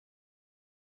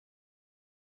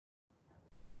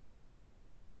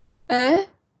哎，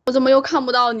我怎么又看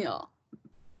不到你了？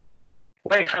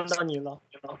我也看不到你了，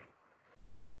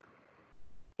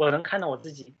我能看到我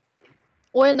自己。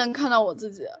我也能看到我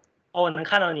自己。哦，我能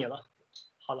看到你了。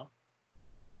好了。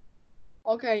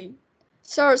Okay.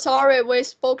 Sir, sorry, we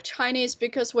spoke Chinese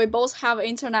because we both have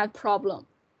internet problem.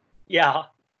 Yeah.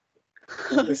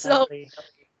 So Precisely.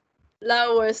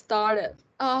 let's start it.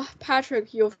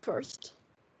 Patrick, you first.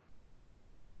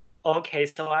 Okay,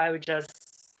 so I would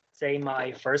just say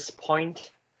my first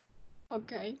point.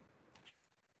 Okay.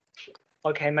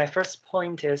 Okay, my first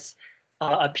point is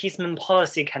appeasement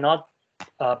policy cannot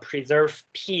preserve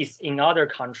peace in other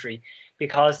country,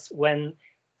 because when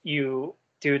you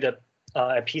do the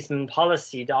appeasement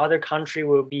policy, the other country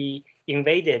will be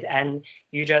invaded and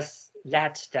you just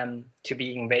let them to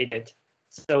be invaded.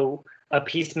 So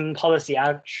appeasement policy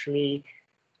actually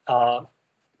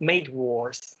made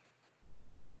wars.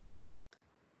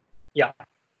 Yeah.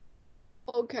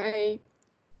 Okay.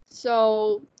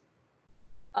 So,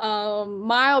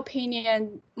 my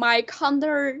opinion, my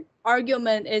counter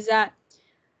argument is that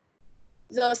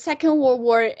the Second World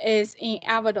War is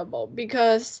inevitable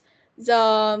because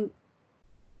the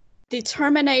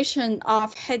determination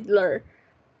of Hitler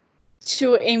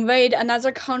to invade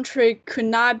another country could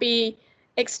not be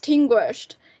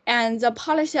extinguished, and the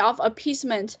policy of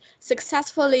appeasement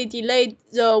successfully delayed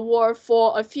the war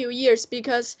for a few years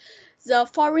because the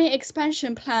foreign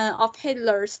expansion plan of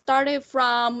Hitler started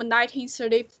from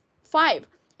 1935,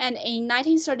 and in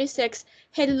 1936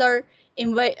 Hitler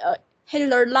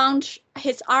launched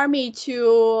his army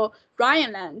to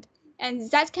Rhineland, and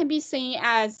that can be seen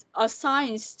as a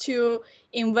sign to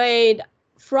invade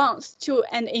France to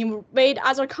and invade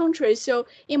other countries. So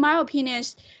in my opinion,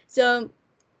 the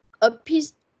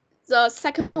the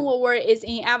Second World War is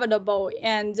inevitable,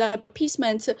 and the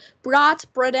appeasement brought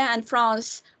Britain and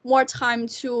France more time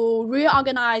to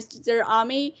reorganize their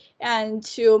army and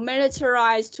to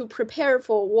militarize to prepare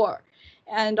for war.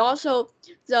 And also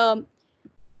the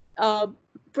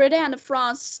Britain and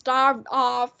France starved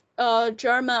off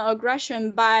German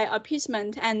aggression by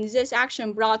appeasement, and this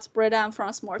action brought Britain and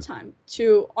France more time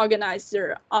to organize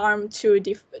their army to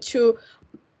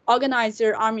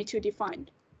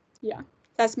defend. Yeah,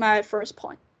 that's my first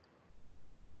point.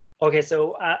 Okay,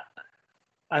 so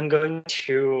I'm going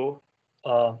to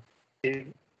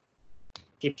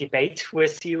debate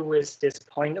with you with this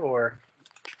point, or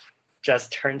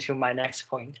just turn to my next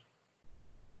point.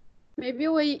 Maybe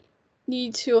we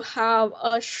need to have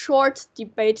a short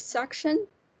debate section.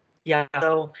 Yeah,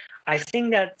 so I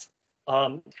think that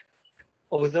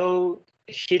although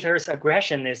Hitler's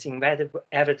aggression is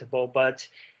inevitable, but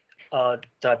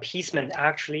the appeasement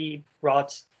actually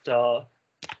brought the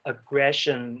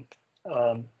aggression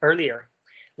earlier.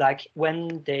 Like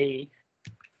when they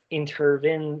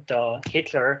intervened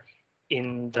Hitler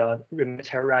in the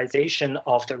remilitarization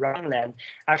of the Rhineland,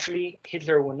 actually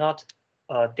Hitler would not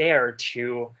dare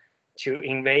to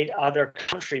invade other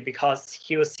country because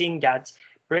he was seeing that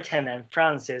Britain and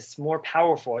France is more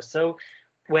powerful. So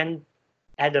when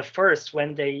at the first,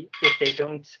 if they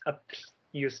don't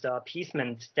use the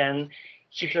appeasement, then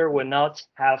Hitler would not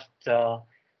have the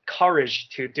courage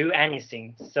to do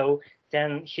anything. So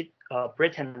then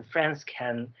Britain and France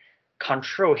can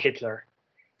control Hitler.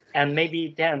 And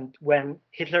maybe then when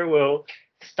Hitler will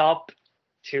stop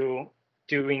to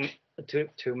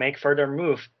make further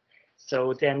move,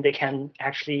 so then they can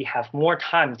actually have more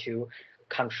time to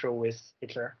control with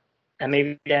Hitler. And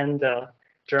maybe then the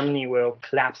Germany will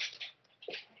collapse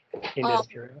in this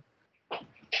period.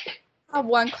 I have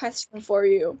one question for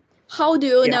you. How do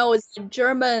you know that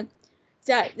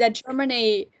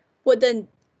Germany wouldn't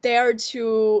dare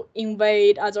to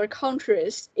invade other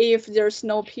countries if there's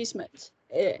no appeasement?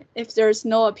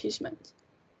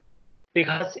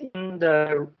 Because in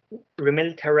the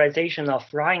remilitarization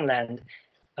of Rhineland,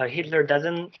 Hitler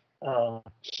doesn't.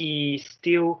 He's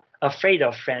still afraid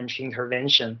of French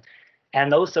intervention,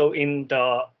 and also in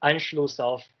the Anschluss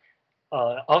of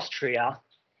Austria,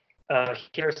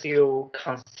 Hitler still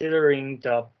considering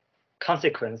the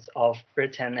consequence of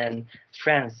Britain and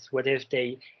France. What if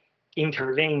they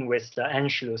intervene with the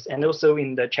Anschluss? And also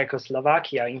in the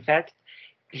Czechoslovakia, in fact,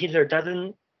 Hitler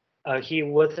doesn't. He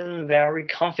wasn't very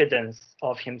confident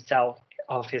of himself,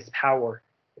 of his power,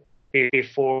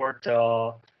 before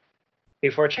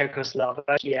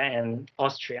Czechoslovakia and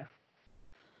Austria.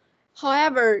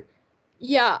 However,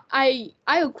 yeah, I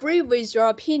agree with your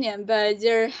opinion, but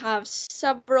there have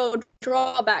several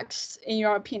drawbacks in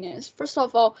your opinions. First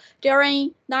of all,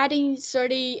 during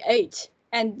 1938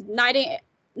 and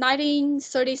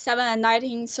 1937 and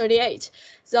 1938,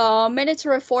 the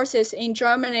military forces in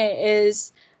Germany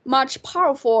is much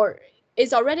powerful,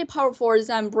 is already powerful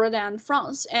than Britain and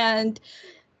France. And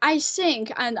I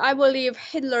think and I believe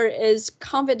Hitler is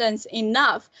confident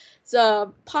enough.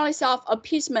 The policy of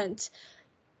appeasement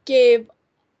gave,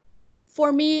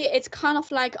 for me, it's kind of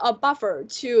like a buffer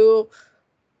to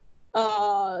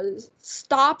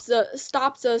stop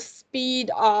the speed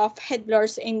of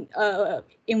Hitler's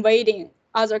invading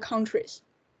other countries.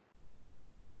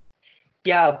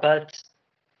 Yeah, but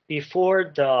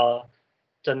before the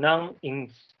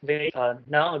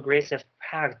non-aggressive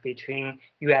pact between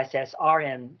USSR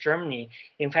and Germany,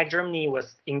 in fact, Germany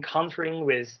was encountering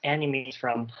with enemies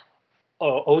from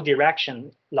all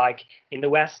directions. Like in the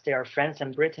west, there are France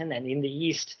and Britain, and in the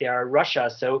east, there are Russia.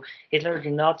 So Hitler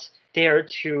did not dare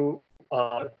to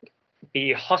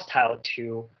be hostile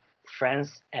to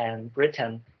France and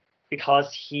Britain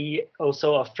because he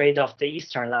also afraid of the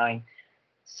eastern line.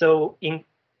 So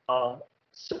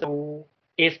so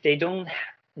if they don't,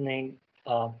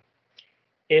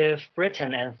 if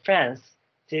Britain and France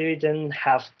didn't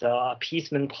have the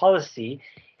appeasement policy,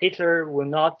 Hitler will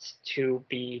not to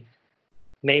be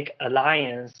make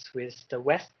alliance with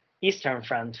the Eastern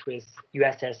Front with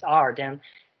USSR, then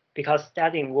because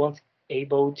Stalin won't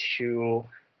able to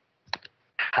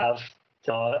have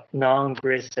the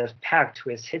non-aggressive pact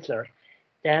with Hitler,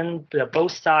 then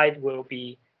both sides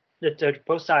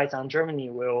on Germany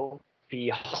will be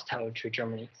hostile to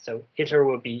Germany. So Hitler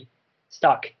will be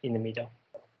stuck in the middle.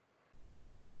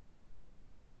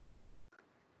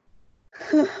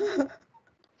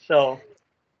 So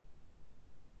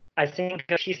I think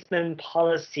appeasement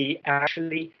policy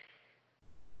actually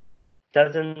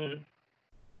doesn't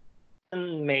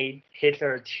make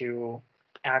Hitler to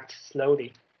act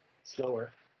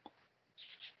slower.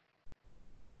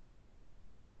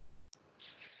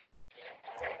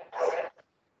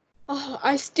 Oh,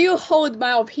 I still hold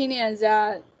my opinion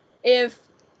that if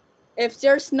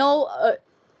there's no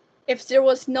if there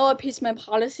was no appeasement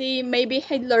policy, maybe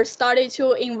Hitler started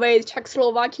to invade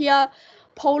Czechoslovakia,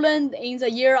 Poland in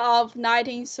the year of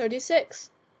 1936.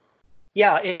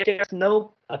 Yeah, if there's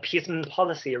no appeasement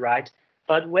policy, right?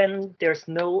 But when there's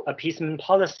no appeasement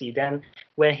policy, then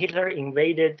when Hitler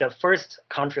invaded the first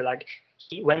country, like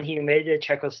when he invaded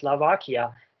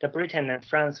Czechoslovakia, the Britain and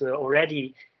France were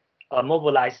already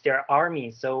mobilized their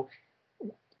army. So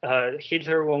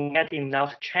Hitler won't get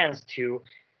enough chance to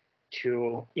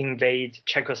invade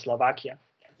Czechoslovakia.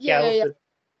 Yeah.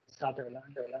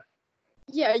 Sutherland.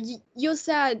 Yeah, you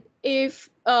said if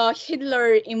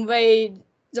Hitler invade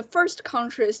the first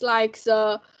countries like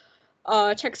the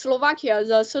Czechoslovakia,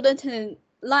 the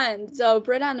Sudetenland, the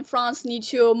Britain and France need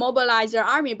to mobilize their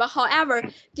army. But however,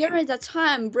 during that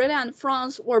time, Britain and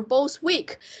France were both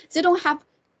weak. They don't have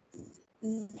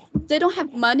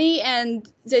money, and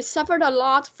they suffered a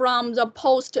lot from the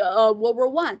post World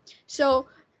War I. So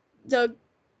the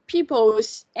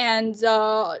peoples and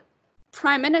the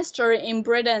prime minister in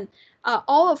Britain are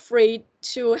all afraid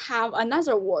to have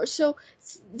another war. So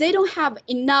they don't have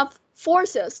enough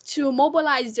forces to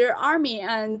mobilize their army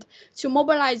and to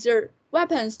mobilize their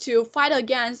weapons to fight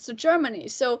against Germany.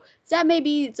 So that may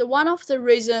be one of the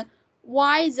reasons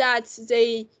why that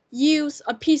they use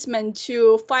appeasement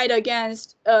to fight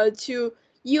against, to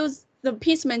use the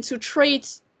appeasement to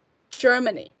treat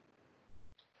Germany.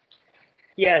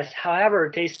 Yes,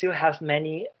 however, they still have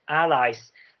many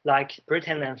allies, like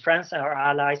Britain and France are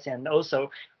allies, and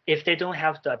also if they don't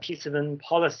have the appeasement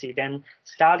policy, then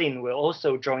Stalin will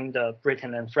also join the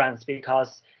Britain and France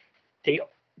because they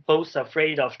both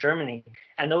afraid of Germany.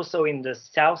 And also in the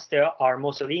south, there are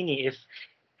Mussolini. If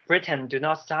Britain do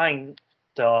not sign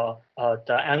the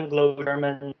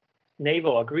Anglo-German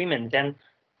naval agreement, then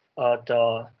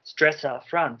the Stresa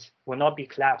front will not be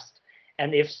collapsed.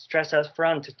 And if Stresa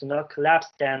front do not collapse,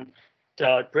 then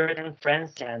the Britain,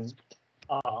 France, and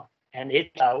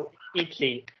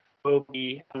Italy will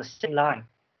be on the same line,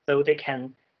 so they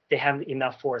have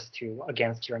enough force to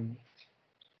against Germany.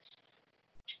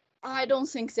 I don't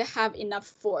think they have enough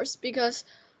force because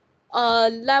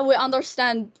let we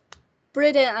understand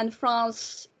Britain and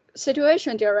France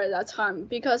situation during that time,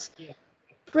 because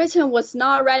Britain was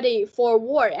not ready for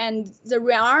war, and the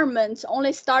rearmament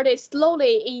only started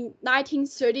slowly in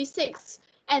 1936,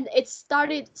 and it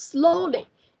started slowly,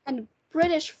 and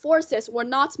British forces were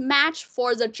not matched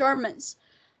for the Germans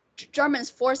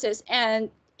forces,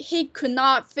 and he could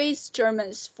not face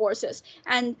Germans forces,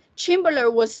 and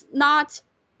Chamberlain was not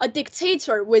a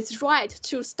dictator with right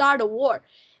to start a war,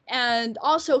 and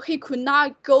also he could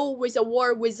not go with a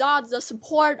war without the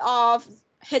support of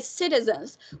his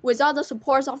citizens, without the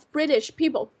support of British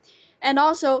people. And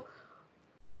also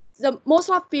the most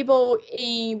of people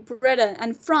in Britain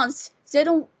and France, they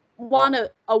don't want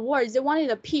a war, they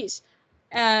wanted a peace,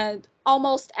 and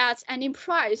almost at any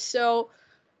price. So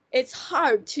it's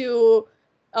hard to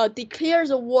declare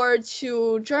the war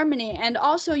to Germany. And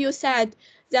also, you said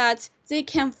that they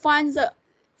can find the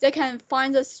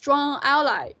strong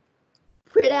ally.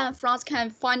 Britain and France can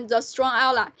find the strong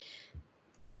ally.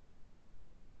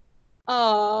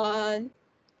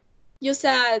 You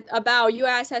said about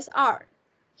USSR.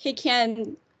 He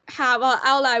can have an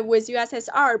ally with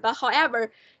USSR, but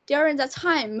however, during the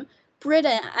time,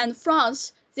 Britain and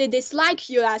France, they dislike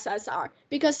USSR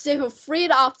because they were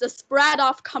afraid of the spread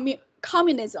of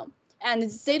communism, and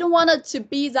they don't want to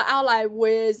be the ally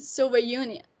with Soviet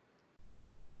Union.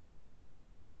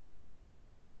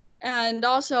 And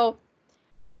also,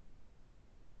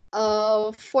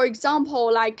 for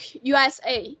example, like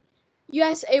USA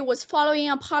was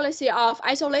following a policy of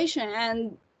isolation,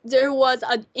 and there was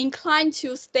an incline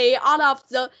to stay out of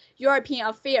the European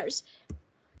affairs.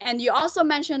 And you also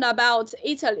mentioned about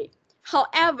Italy.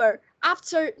 However,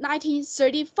 after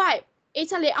 1935,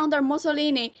 Italy under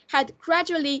Mussolini had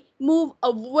gradually moved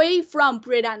away from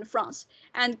Britain and France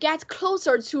and get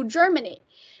closer to Germany.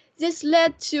 This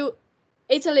led to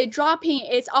Italy dropping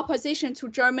its opposition to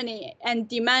Germany and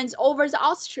demands over the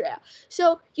Austria.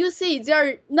 So you see,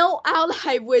 they're no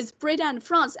ally with Britain and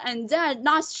France, and they're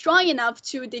not strong enough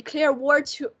to declare war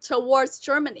towards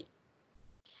Germany.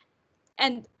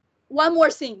 And one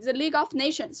more thing, the League of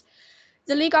Nations.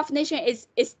 The League of Nations is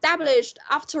established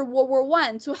after World War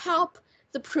I to help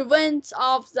the prevent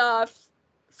of the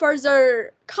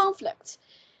further conflict.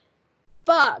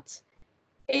 But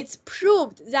it's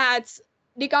proved that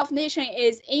League of Nations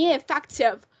is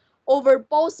ineffective over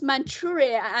both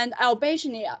Manchuria and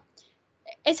Albania.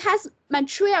 It has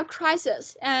Manchuria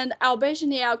crisis and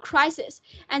Albania crisis,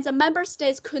 and the member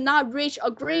states could not reach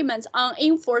agreements on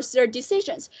enforce their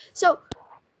decisions. So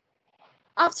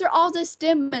after all these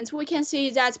statements, we can see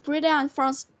that Britain and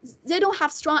France, they don't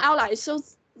have strong allies, so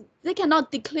they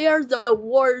cannot declare the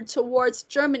war towards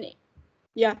Germany.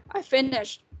 Yeah, I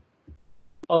finished.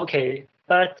 Okay,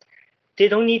 but they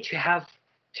don't need to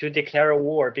declare a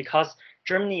war because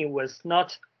Germany was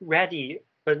not ready,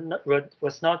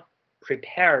 was not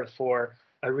prepared for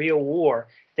a real war.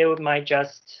 They might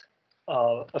just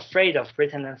afraid of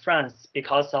Britain and France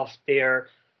because of their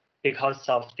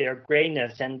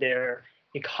greatness and their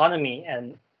economy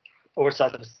and all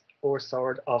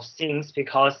sort of things.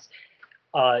 Because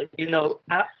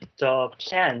the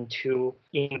plan to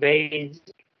invade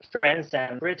France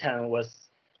and Britain was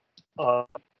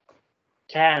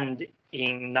planned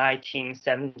in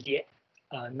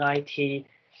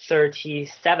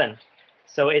 1937.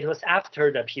 So it was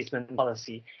after the appeasement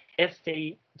policy. If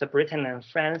the Britain and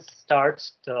France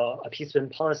start the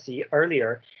appeasement policy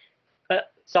earlier,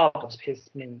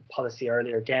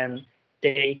 then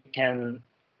they can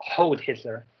hold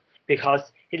Hitler,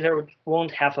 because Hitler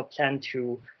won't have a plan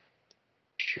to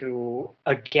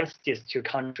against these two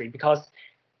countries, because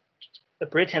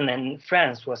Britain and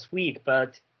France was weak,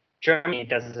 but Germany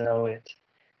doesn't know it.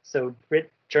 So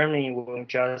Germany will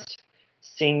just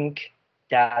think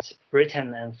that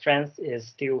Britain and France is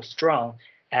still strong,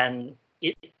 and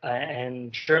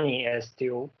Germany is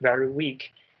still very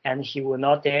weak, and he will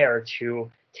not dare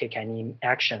to take any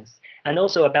actions. And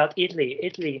also about Italy,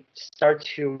 Italy start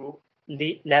to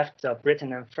left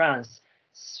Britain and France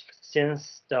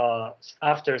since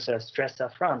after the Stresa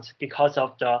Front because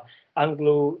of the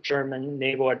Anglo-German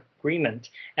naval agreement.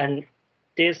 And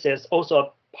this is also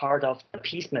a part of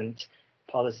appeasement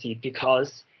policy,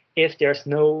 because if there's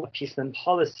no appeasement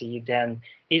policy, then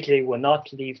Italy will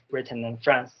not leave Britain and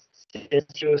France.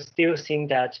 Since you still think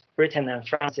that Britain and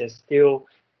France still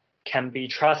can be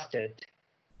trusted,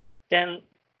 then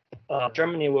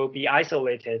Germany will be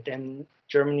isolated, and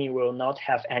Germany will not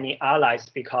have any allies,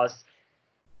 because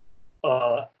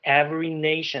every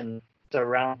nation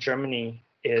around Germany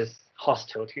is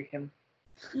hostile to him.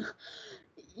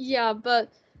 Yeah, but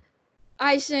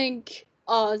I think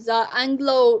the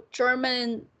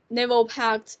Anglo-German naval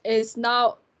pact is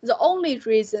not the only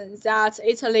reason that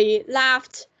Italy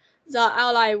left the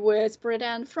ally with Britain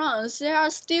and France. There are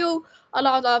still a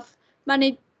lot of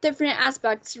many different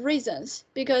aspects reasons,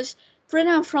 because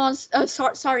Britain and France,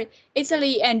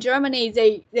 Italy and Germany,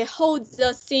 they hold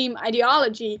the same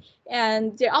ideology,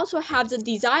 and they also have the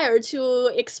desire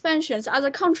to expansions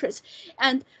other countries,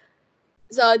 and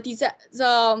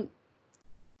the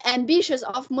ambitious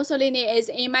of Mussolini is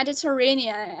in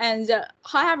Mediterranean, and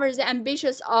however the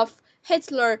ambitious of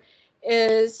Hitler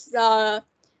is the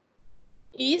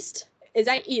East. Is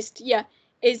that East? Yeah,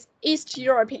 is East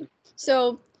European.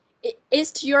 So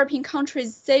East European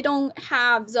countries, they don't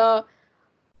have the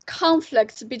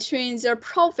conflict between their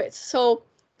profits. So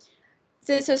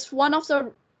this is one of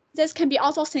the, this can be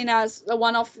also seen as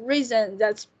one of reasons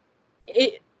that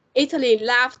Italy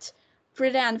left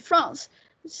Britain and France.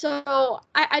 So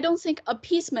I don't think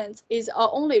appeasement is our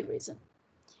only reason.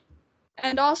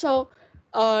 And also,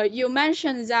 you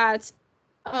mentioned that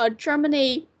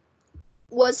Germany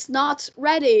was not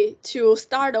ready to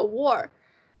start a war.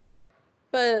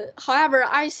 But however,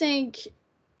 I think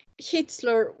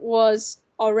Hitler was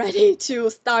already to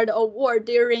start a war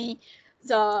during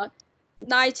the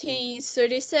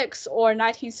 1936 or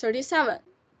 1937.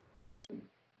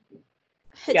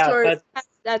 Hitler Yeah, has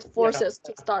that forces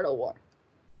to start a war.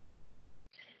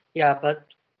 Yeah, but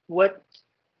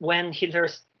when Hitler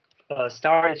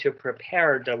started to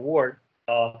prepare the war,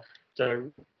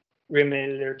 the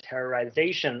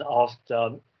remilitarization of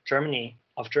German,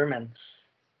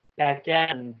 back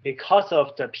then, because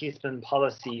of the appeasement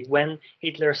policy, when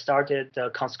Hitler started the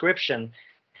conscription,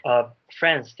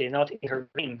 France did not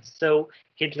intervene, so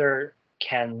Hitler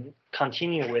can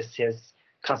continue with his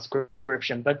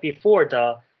conscription. But before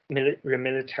the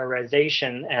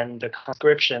remilitarization and the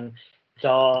conscription,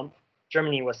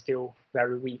 Germany was still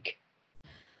very weak.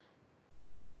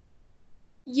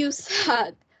 You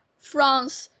said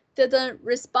France didn't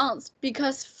respond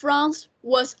because France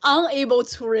was unable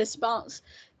to respond.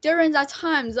 During that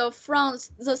time, the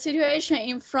situation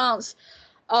in France,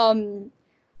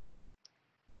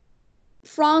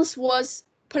 France was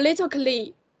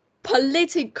politically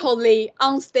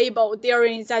unstable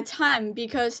during that time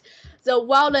because the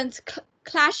violent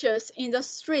clashes in the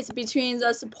streets between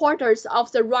the supporters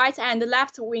of the right and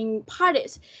left-wing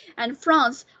parties, and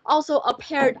France also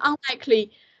appeared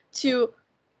unlikely to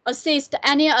assist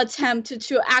any attempt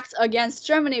to act against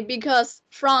Germany because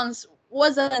France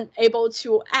wasn't able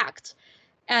to act.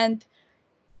 And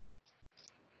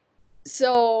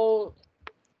so,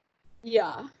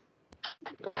 yeah.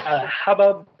 How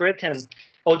about Britain?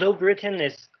 Although Britain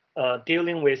is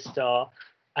dealing with the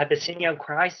Abyssinia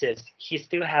crisis, he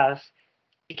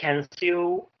can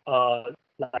still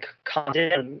like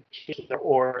condemn Hitler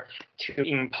or to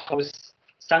impose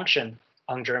sanction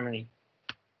on Germany.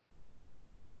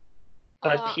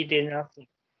 But he did nothing.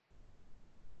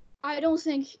 I don't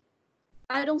think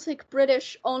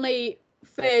British only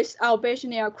face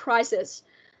Albania crisis.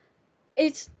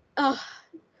 It's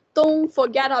don't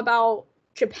forget about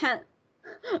Japan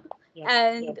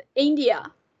and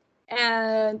India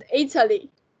and Italy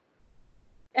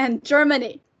and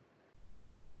Germany.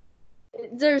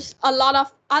 There's a lot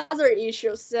of other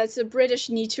issues that the British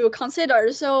need to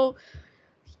consider. So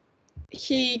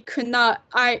he could not.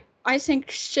 I think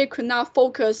she could not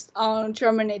focus on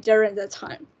Germany during that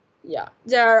time. Yeah,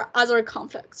 there are other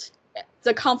conflicts.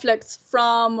 The conflicts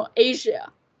from Asia,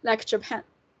 like Japan.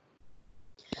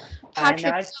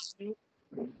 Patrick,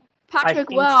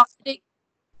 we already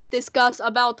discussed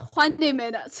about 20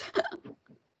 minutes.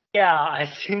 Yeah, I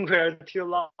think we're too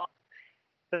long.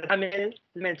 The time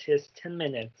limit is 10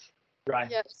 minutes,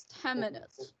 right? Yes, 10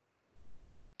 minutes.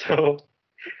 So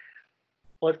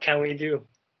what can we do?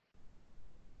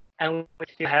 And we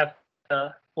still have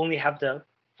only have the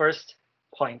first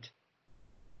point.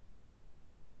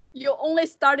 You only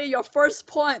started your first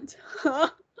point.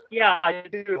 Yeah, I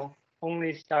do.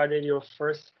 Only started your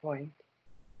first point.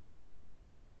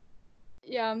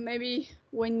 Yeah, maybe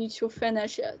we need to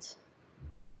finish it.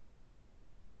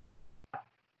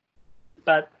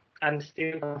 But I'm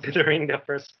still considering the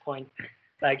first point.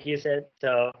 Like you said,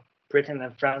 Britain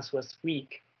and France was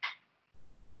weak.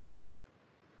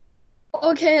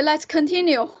 Okay, let's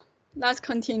continue.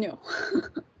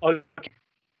 Okay.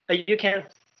 You can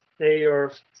say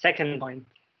your second point,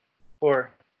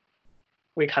 or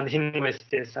we continue with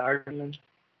this argument.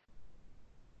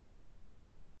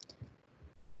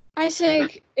 I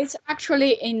think it's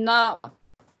actually enough.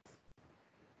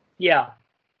 Yeah.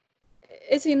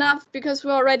 It's enough because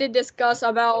we already discussed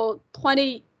about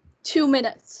 22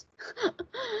 minutes.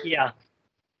 Yeah.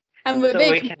 And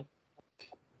Vivek,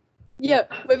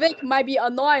 Vivek might be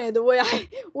annoyed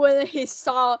when he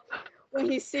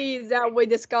sees that we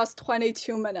discussed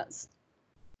 22 minutes.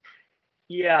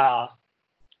 Yeah.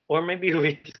 Or maybe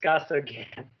we discuss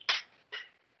again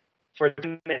for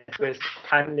 2 minutes with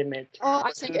time limit. Oh,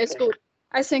 I think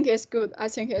it's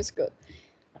good.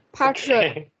 Patrick,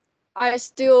 okay. I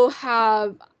still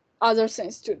have other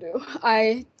things to do.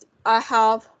 I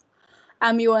have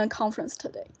MUN conference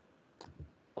today.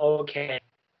 Okay.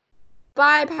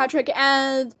 Bye, Patrick,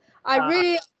 and I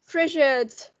really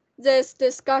appreciate this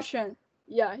discussion.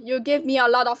 Yeah, you gave me a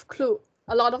lot of clue,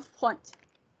 a lot of points.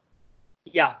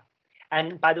 Yeah,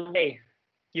 And by the way,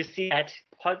 you see that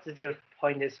positive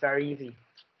point is very easy.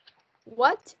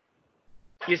 What?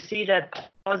 You see that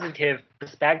positive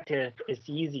perspective is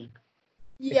easy.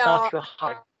 It's Yeah. not too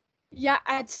hard. Yeah,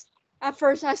 at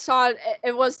first I thought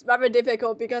it was very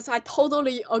difficult because I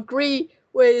totally agree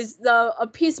with the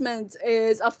appeasement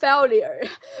is a failure.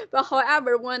 But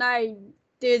however, when I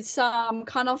did some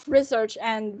kind of research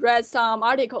and read some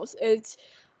articles,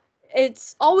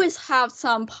 it's always have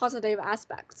some positive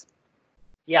aspects.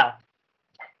 Yeah.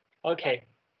 Okay.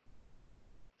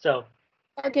 So.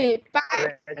 Okay,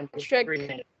 bye,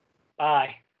 Patrick.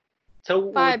 Bye.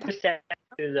 So Bye. would you send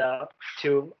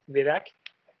to Vivek,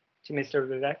 to Mr.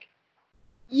 Vivek?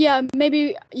 Yeah,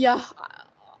 maybe. Yeah,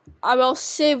 I will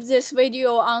save this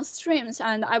video on streams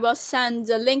and I will send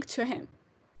the link to him.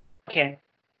 Okay.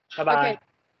 Bye bye. Okay.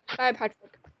 Bye,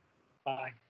 Patrick. Bye.